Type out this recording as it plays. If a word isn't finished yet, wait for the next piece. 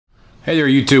Hey there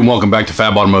YouTube, and welcome back to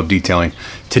Fab Automotive Detailing.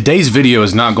 Today's video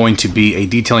is not going to be a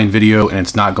detailing video, and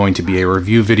it's not going to be a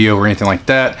review video or anything like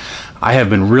that. I have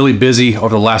been really busy over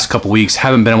the last couple weeks,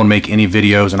 haven't been able to make any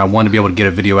videos, and I wanted to be able to get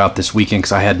a video out this weekend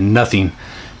because I had nothing.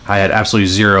 I had absolutely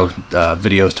zero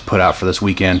videos to put out for this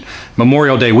weekend.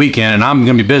 Memorial Day weekend, and I'm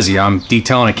going to be busy. I'm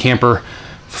detailing a camper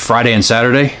Friday and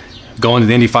Saturday, going to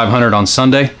the Indy 500 on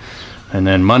Sunday, and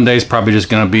then Monday's probably just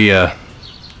going to be a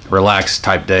relaxed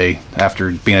type day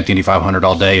after being at the Indy 500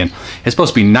 all day. And it's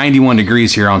supposed to be 91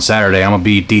 degrees here on Saturday. I'm gonna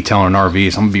be detailing an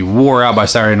RV, so I'm gonna be wore out by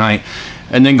Saturday night,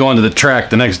 and then going to the track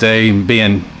the next day and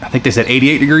being, I think they said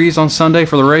 88 degrees on Sunday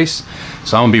for the race.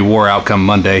 So I'm gonna be wore out come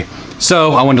Monday.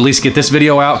 So I wanted to at least get this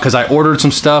video out because I ordered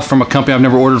some stuff from a company I've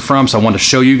never ordered from, so I wanted to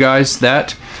show you guys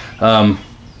that.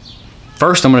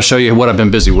 First, I'm gonna show you what I've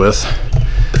been busy with.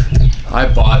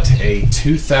 I bought a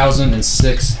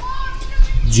 2006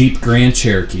 Jeep Grand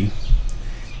Cherokee,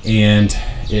 and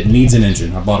it needs an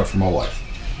engine. I bought it for my wife.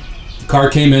 The car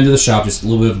came into the shop, just a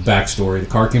little bit of backstory. The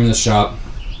car came in the shop,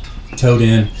 towed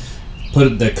in,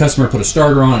 the customer put a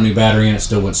starter on it, a new battery in it,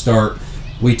 still wouldn't start.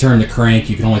 We turned the crank.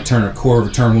 You can only turn a quarter of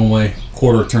a turn one way,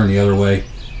 quarter of a turn the other way.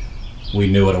 We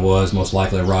knew what it was. Most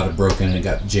likely a rod had broken and it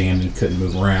got jammed and couldn't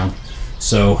move around.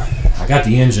 So I got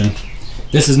the engine.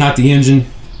 This is not the engine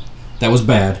that was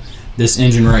bad. This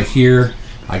engine right here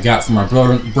I got from my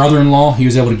brother-in-law. He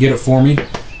was able to get it for me.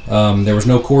 There was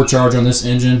no core charge on this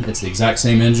engine. It's the exact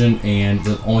same engine, and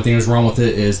the only thing that was wrong with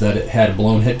it is that it had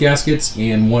blown head gaskets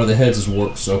and one of the heads is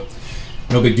warped. So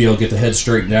no big deal, get the head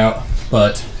straightened out.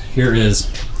 But here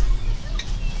is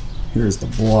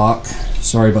the block.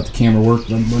 Sorry about the camera work,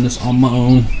 I'm doing this on my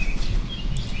own.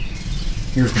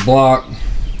 Here's the block.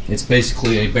 It's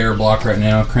basically a bare block right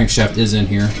now. Crankshaft is in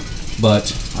here,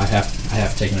 but I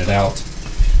have taken it out.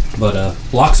 But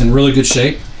block's in really good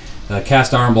shape.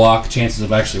 Cast iron block. Chances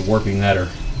of actually warping that are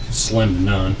slim to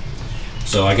none.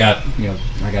 So I got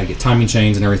to get timing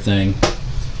chains and everything.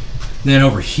 Then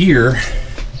over here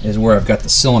is where I've got the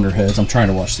cylinder heads. I'm trying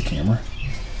to watch the camera.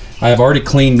 I have already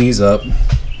cleaned these up.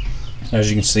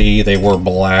 As you can see, they were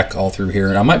black all through here.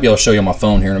 And I might be able to show you on my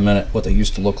phone here in a minute what they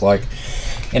used to look like.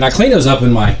 And I cleaned those up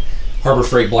in my Harbor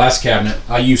Freight blast cabinet.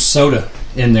 I use soda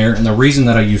in there, and the reason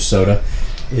that I use soda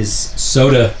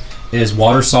is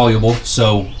water soluble,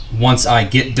 so once I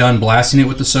get done blasting it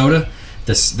with the soda,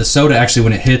 the soda actually,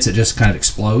 when it hits, it just kind of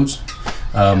explodes.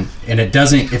 And it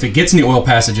doesn't, if it gets in the oil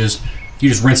passages, you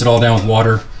just rinse it all down with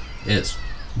water, it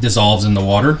dissolves in the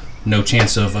water, no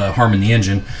chance of harming the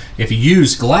engine. If you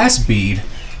use glass bead,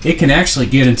 it can actually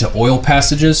get into oil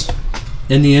passages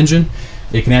in the engine.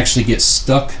 It can actually get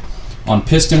stuck on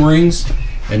piston rings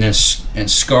and then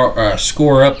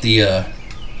score up the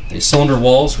cylinder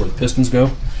walls where the pistons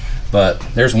go. But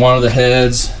there's one of the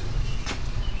heads.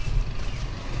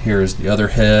 Here's the other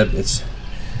head. It's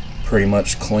pretty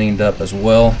much cleaned up as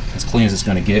well, as clean as it's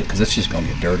going to get, because it's just going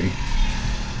to get dirty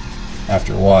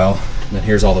after a while. And then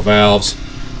here's all the valves.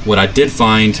 What I did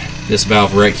find, this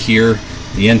valve right here,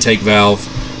 the intake valve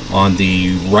on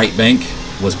the right bank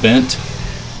was bent.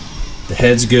 The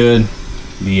head's good.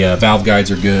 The valve guides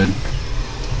are good.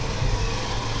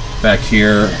 Back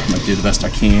here, I'm going to do the best I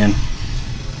can,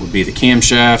 would be the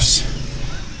camshafts,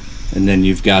 and then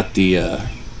you've got the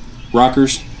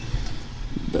rockers,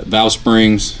 the valve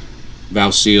springs,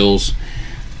 valve seals.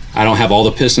 I don't have all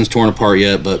the pistons torn apart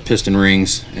yet, but piston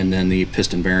rings, and then the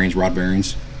piston bearings, rod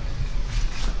bearings.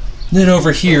 Then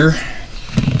over here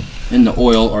in the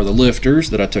oil are the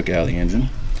lifters that I took out of the engine.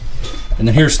 And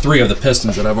then here's 3 of the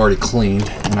pistons that I've already cleaned,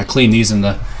 and I cleaned these in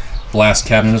the blast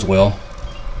cabinet as well.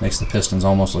 Makes the pistons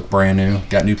almost look brand new.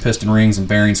 Got new piston rings and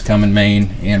bearings coming,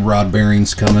 main and rod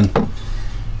bearings coming.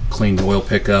 Cleaned the oil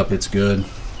pickup, it's good.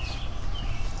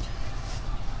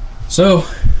 So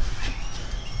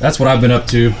that's what I've been up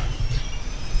to,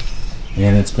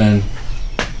 and it's been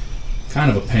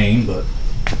kind of a pain, but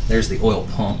there's the oil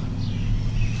pump.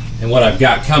 And what I've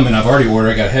got coming, I've already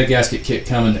ordered. I got a head gasket kit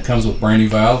coming that comes with brand new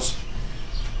valves.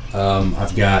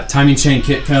 I've got timing chain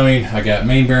kit coming. I got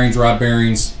main bearings, rod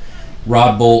bearings,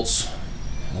 rod bolts,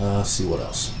 let's see what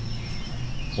else.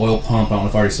 Oil pump, I don't know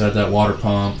if I already said that, water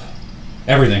pump,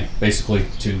 everything basically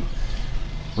to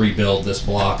rebuild this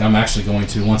block. I'm actually going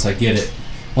to, once I get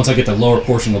the lower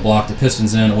portion of the block, the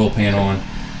pistons in, oil pan on,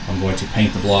 I'm going to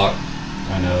paint the block.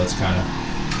 I know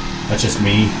that's just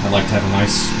me. I like to have a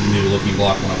nice new looking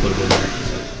block when I put it in there.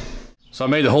 So I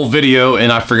made the whole video,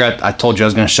 and I forgot, I told you I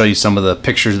was going to show you some of the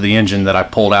pictures of the engine that I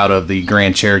pulled out of the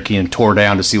Grand Cherokee and tore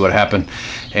down to see what happened.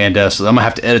 And so I'm going to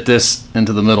have to edit this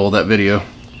into the middle of that video.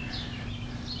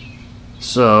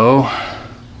 So,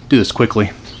 do this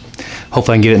quickly.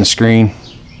 Hopefully I can get it in the screen.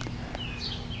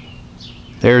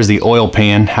 There's the oil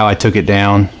pan, how I took it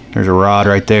down. There's a rod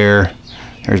right there.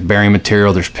 There's bearing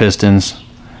material, there's pistons.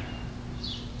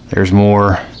 There's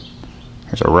more.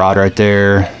 There's a rod right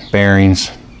there,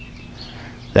 bearings.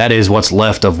 That is what's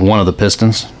left of one of the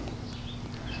pistons.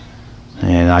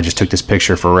 And I just took this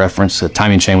picture for reference. The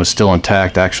timing chain was still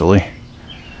intact actually.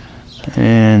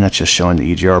 And that's just showing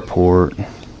the EGR port.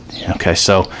 Okay,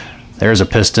 so there's a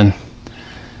piston.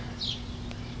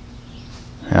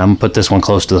 And I'm gonna put this one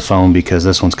close to the phone because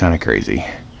this one's kind of crazy.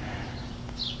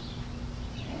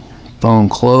 Phone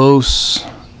close.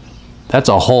 That's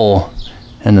a hole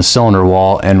in the cylinder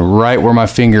wall, and right where my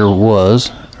finger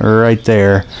was, right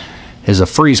there, is a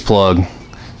freeze plug.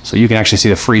 So you can actually see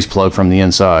the freeze plug from the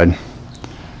inside.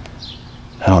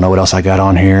 I don't know what else I got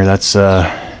on here. That's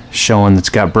showing it's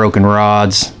got broken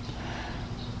rods.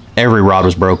 Every rod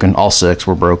was broken. All 6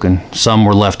 were broken. Some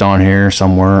were left on here,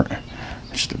 some weren't.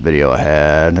 That's just a video I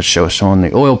had. That's showing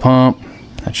the oil pump.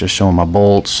 That's just showing my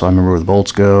bolts, so I remember where the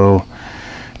bolts go.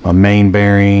 My main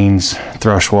bearings,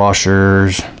 thrust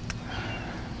washers.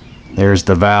 There's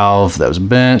the valve that was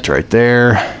bent right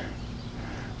there.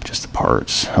 Just the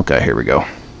parts. Okay, here we go.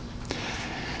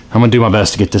 I'm gonna do my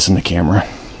best to get this in the camera.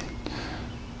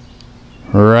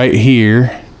 Right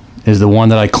here is the one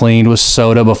that I cleaned with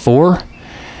soda before,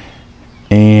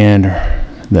 and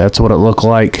that's what it looked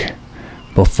like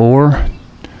before,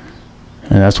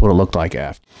 and that's what it looked like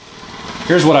after.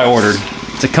 Here's what I ordered.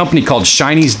 It's a company called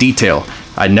Shiney's Detail.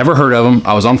 I'd never heard of them.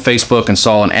 I was on Facebook and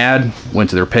saw an ad, went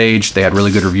to their page. They had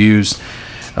really good reviews.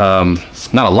 Not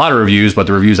a lot of reviews, but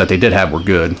the reviews that they did have were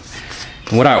good.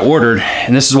 And what I ordered,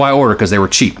 and this is why I ordered, because they were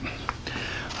cheap.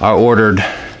 I ordered,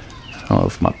 I don't know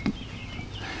if my,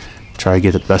 try to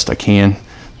get it the best I can.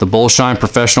 The Bullshine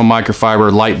Professional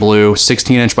Microfiber Light Blue,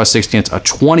 16" by 16", a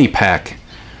 20 pack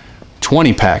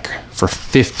for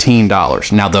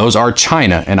 $15. Now those are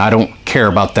China, and I don't care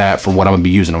about that for what I'm gonna be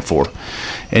using them for.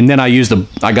 And then I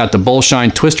got the Bullshine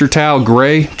Twister Towel,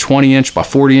 gray, 20" by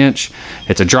 40".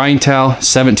 It's a drying towel,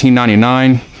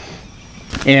 $17.99.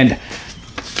 And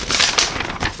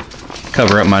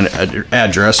cover up my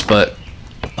address, but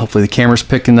hopefully the camera's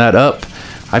picking that up.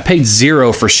 I paid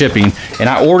 $0 for shipping, and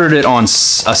I ordered it on a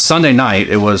Sunday night.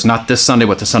 It was not this Sunday,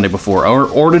 but the Sunday before. I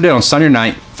ordered it on Sunday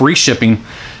night, free shipping.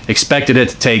 Expected it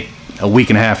to take a week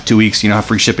and a half, 2 weeks. You know how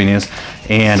free shipping is.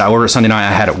 And I ordered it Sunday night.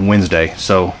 I had it Wednesday.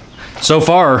 So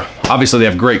far, obviously they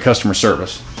have great customer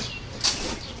service.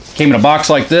 Came in a box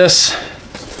like this.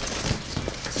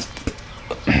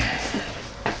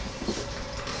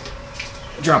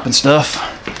 Dropping stuff.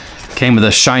 Came with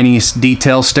a Shiney's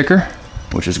Detail sticker,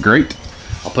 which is great.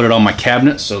 I'll put it on my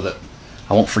cabinet so that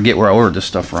I won't forget where I ordered this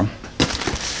stuff from.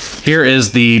 Here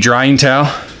is the drying towel.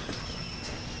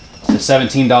 The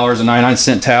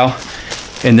 $17.99 towel.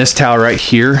 And this towel right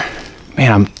here.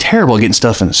 Man, I'm terrible at getting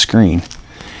stuff in the screen.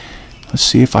 Let's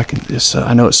see if I can just,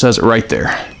 I know it says it right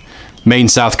there. Made in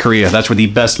South Korea. That's where the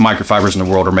best microfibers in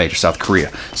the world are made, South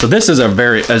Korea. So this is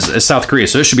South Korea,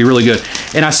 so it should be really good.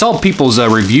 And I saw people's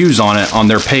reviews on it on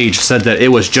their page, said that it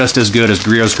was just as good as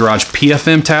Griot's Garage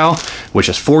PFM towel, which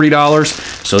is $40.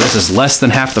 So this is less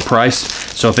than half the price.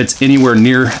 So if it's anywhere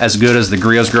near as good as the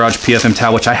Griot's Garage PFM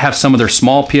towel, which I have some of their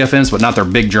small PFMs, but not their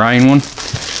big drying one,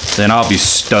 then I'll be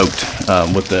stoked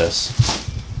with this.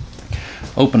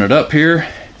 Open it up here.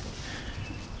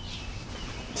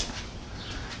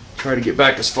 Try to get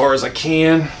back as far as I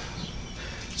can.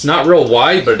 It's not real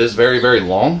wide, but it is very, very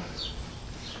long.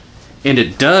 And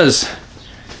it does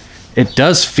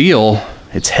feel,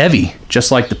 it's heavy,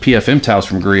 just like the PFM towels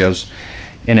from Griot's.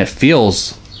 And it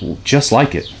feels just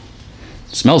like it.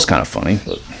 It smells kind of funny,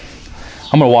 but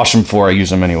I'm gonna wash them before I use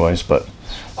them anyways, but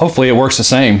hopefully it works the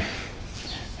same.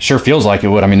 Sure feels like it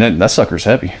would. I mean, that sucker's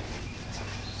heavy.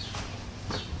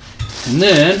 And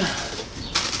then,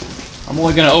 I'm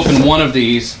only gonna open one of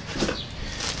these.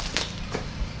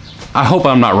 I hope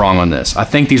I'm not wrong on this. I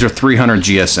think these are 300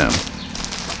 GSM,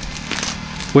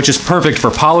 which is perfect for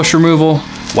polish removal,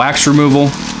 wax removal.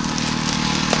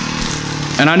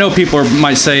 And I know people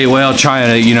might say, well,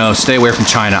 China, you know, stay away from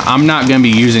China. I'm not gonna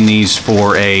be using these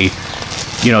for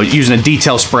using a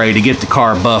detail spray to get the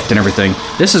car buffed and everything.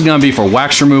 This is gonna be for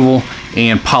wax removal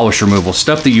and polish removal,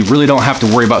 stuff that you really don't have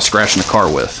to worry about scratching the car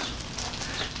with.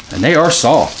 And they are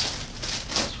soft.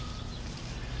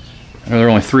 I know they're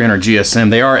only 300 GSM.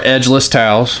 They are edgeless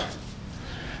towels.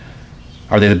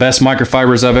 Are they the best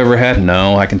microfibers I've ever had?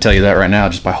 No, I can tell you that right now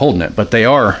just by holding it. But they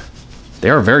are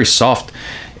very soft.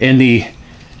 And the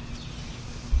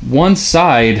one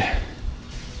side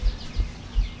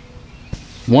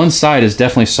is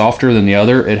definitely softer than the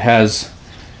other. It has,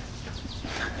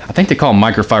 I think they call them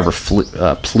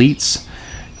microfiber pleats.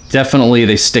 Definitely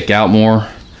they stick out more.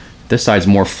 This side's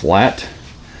more flat,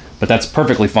 but that's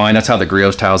perfectly fine. That's how the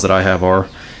Griot's towels that I have are,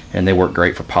 and they work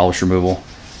great for polish removal.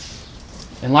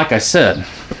 And like I said,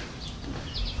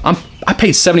 I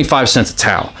paid 75 cents a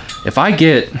towel. If I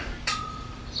get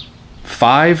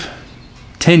 5,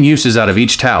 10 uses out of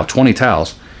each towel, 20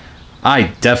 towels,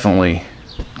 I definitely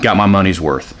got my money's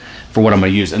worth for what I'm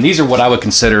going to use. And these are what I would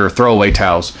consider throwaway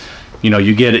towels. You know,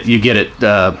 you get it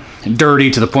dirty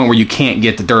to the point where you can't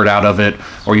get the dirt out of it,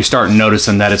 or you start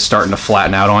noticing that it's starting to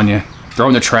flatten out on you. Throw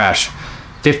in the trash.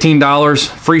 $15,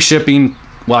 free shipping.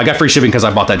 Well, I got free shipping because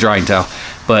I bought that drying towel,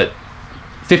 but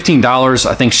 $15,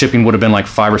 I think shipping would have been like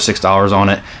 $5 or $6 on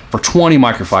it for 20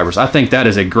 microfibers. I think that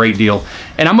is a great deal.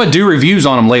 And I'm going to do reviews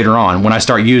on them later on when I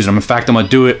start using them. In fact, I'm going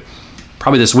to do it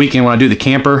probably this weekend when I do the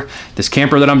camper. This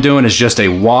camper that I'm doing is just a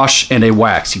wash and a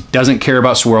wax. He doesn't care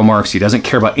about swirl marks. He doesn't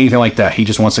care about anything like that. He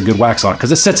just wants a good wax on it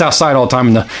because it sits outside all the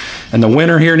time in the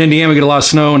winter here in Indiana. We get a lot of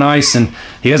snow and ice, and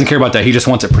he doesn't care about that. He just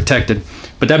wants it protected.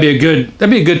 But that'd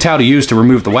be a good towel to use to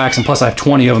remove the wax. And plus, I have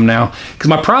 20 of them now. Because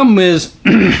my problem is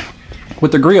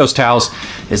with the Griot's towels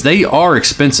is they are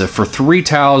expensive. For 3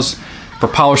 towels for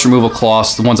polish removal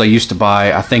cloths, the ones I used to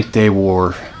buy, I think they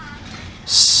were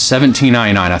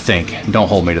 $17.99, I think. Don't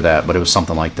hold me to that, but it was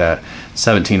something like that.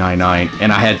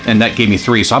 $17.99, and that gave me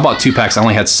 3. So I bought 2 packs. I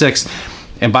only had 6,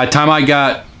 and by the time I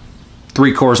got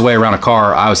 3/4 of the way around a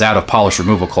car, I was out of polish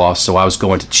removal cloths. So I was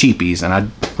going to cheapies, and I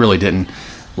really didn't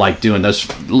like doing those.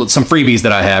 Some freebies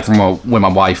that I had from when my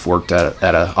wife worked at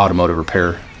an automotive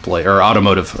repair place or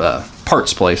automotive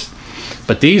parts place.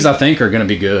 But these, I think, are going to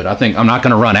be good. I think I'm not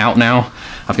going to run out now.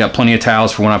 I've got plenty of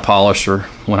towels for when I polish or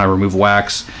when I remove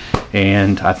wax,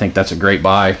 and I think that's a great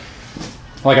buy.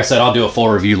 Like I said, I'll do a full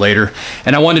review later.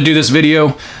 And I wanted to do this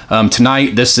video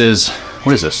tonight. This is,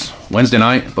 what is this? Wednesday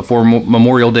night before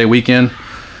Memorial Day weekend.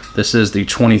 This is the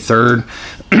 23rd.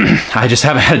 I just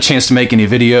haven't had a chance to make any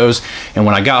videos. And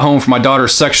when I got home from my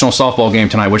daughter's sectional softball game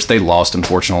tonight, which they lost,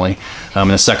 unfortunately, in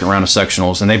the second round of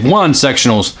sectionals. And they've won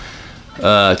sectionals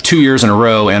 2 years in a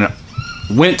row, and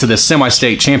went to the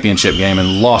semi-state championship game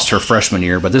and lost her freshman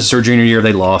year. But this is her junior year.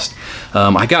 They lost.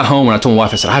 I got home and I told my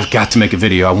wife, I said, I've got to make a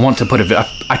video. I want to put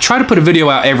I try to put a video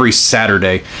out every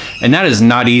Saturday, and that is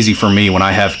not easy for me when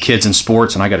I have kids in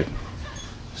sports and I got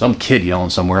some kid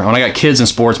yelling somewhere. When I got kids in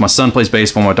sports, my son plays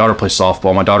baseball, my daughter plays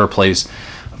softball, my daughter plays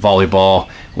volleyball.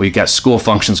 We got school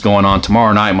functions going on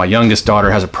tomorrow night. My youngest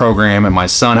daughter has a program, and my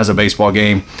son has a baseball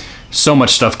game. So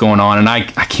much stuff going on, and I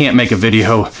can't make a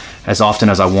video as often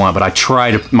as I want, but I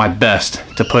try my best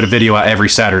to put a video out every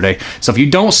Saturday. So if you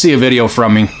don't see a video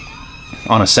from me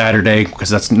on a Saturday, because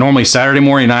that's normally Saturday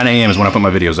morning, 9 a.m. is when I put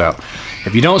my videos out.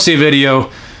 If you don't see a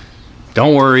video,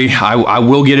 don't worry, I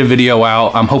will get a video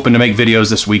out. I'm hoping to make videos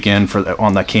this weekend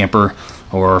on the camper,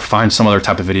 or find some other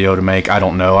type of video to make. I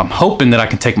don't know. I'm hoping that I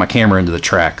can take my camera into the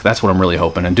track. That's what I'm really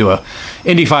hoping, and do a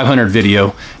Indy 500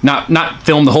 video. Not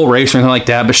film the whole race or anything like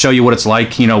that, but show you what it's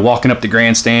like, you know, walking up the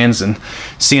grandstands and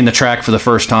seeing the track for the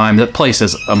first time. That place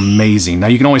is amazing. Now,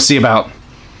 you can only see about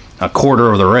a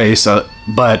quarter of the race,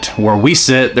 but where we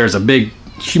sit, there's a big,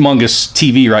 humongous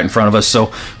TV right in front of us.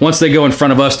 So once they go in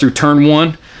front of us through turn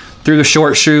 1, through the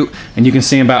short chute, and you can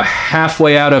see them about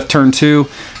halfway out of turn 2,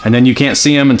 and then you can't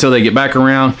see them until they get back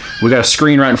around. We got a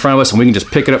screen right in front of us, and we can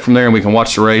just pick it up from there and we can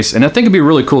watch the race. And I think it'd be a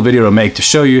really cool video to make, to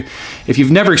show you, if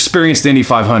you've never experienced the Indy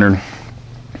 500,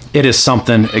 it is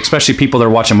something, especially people that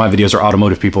are watching my videos are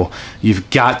automotive people, you've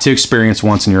got to experience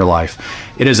once in your life.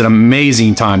 It is an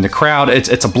amazing time. The crowd,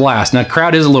 it's a blast. Now, the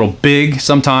crowd is a little big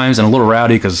sometimes and a little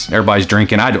rowdy because everybody's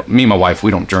drinking. Me and my wife, we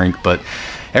don't drink, but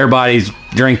everybody's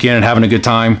drinking and having a good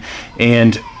time.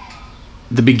 And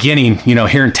the beginning, you know,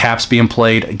 hearing taps being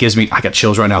played, it gives me, I got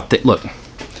chills right now. Look,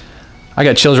 I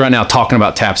got chills right now talking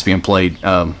about taps being played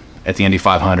at the Indy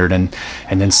 500, and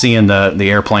then seeing the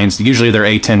airplanes. Usually they're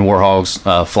A-10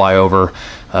 Warhogs fly over.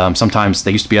 Sometimes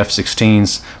they used to be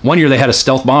F-16s. One year they had a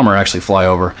stealth bomber actually fly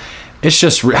over. It's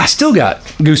just, I still got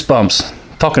goosebumps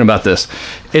talking about this.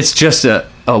 It's just a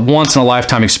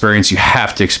once-in-a-lifetime experience you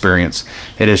have to experience.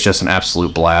 It is just an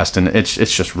absolute blast, and it's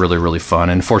just really, really fun.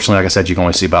 And fortunately, like I said, you can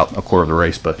only see about a quarter of the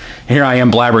race, but here I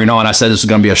am blabbering on. I said this was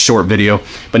going to be a short video,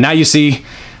 but now you see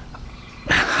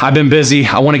I've been busy.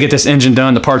 I want to get this engine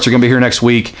done. The parts are going to be here next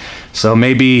week, so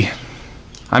maybe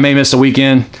I may miss a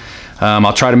weekend.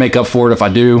 I'll try to make up for it if I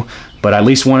do, but I at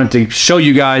least wanted to show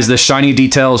you guys the Shiney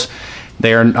details.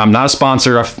 I'm not a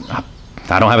sponsor.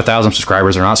 I don't have 1,000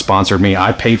 subscribers. They're not sponsored me.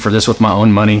 I paid for this with my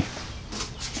own money.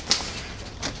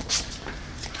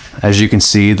 As you can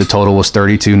see, the total was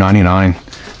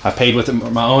 $32.99. I paid with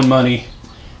my own money.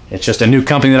 It's just a new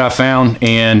company that I found,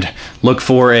 and look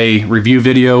for a review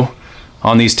video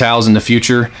on these towels in the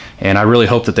future, and I really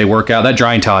hope that they work out. That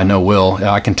drying towel I know will.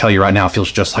 I can tell you right now it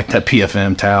feels just like that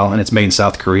PFM towel, and it's made in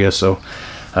South Korea. So,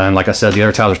 and like I said, the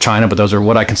other towels are China, but those are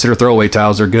what I consider throwaway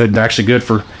towels. They're good. They're actually good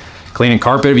for cleaning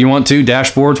carpet if you want to,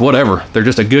 dashboards, whatever. They're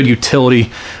just a good utility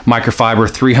microfiber,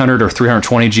 300 or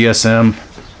 320 GSM.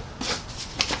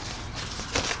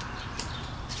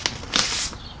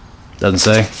 Doesn't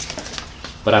say,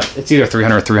 but it's either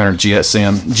 300 or 300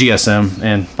 GSM,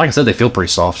 and like I said, they feel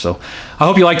pretty soft. So I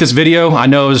hope you like this video. I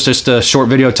know it's just a short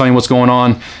video telling you what's going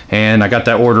on, and I got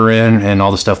that order in and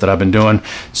all the stuff that I've been doing.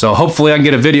 So hopefully I can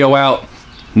get a video out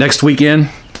next weekend,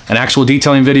 an actual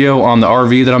detailing video on the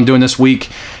RV that I'm doing this week,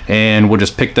 and we'll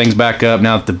just pick things back up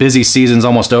now that the busy season's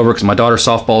almost over, because my daughter's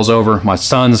softball's over, my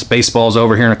son's baseball's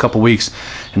over here in a couple weeks,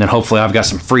 and then hopefully I've got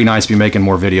some free nights to be making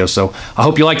more videos. So I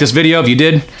hope you like this video. If you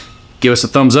did, give us a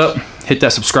thumbs up, hit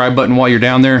that subscribe button while you're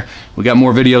down there. We got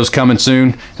more videos coming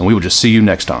soon, and we will just see you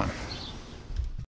next time.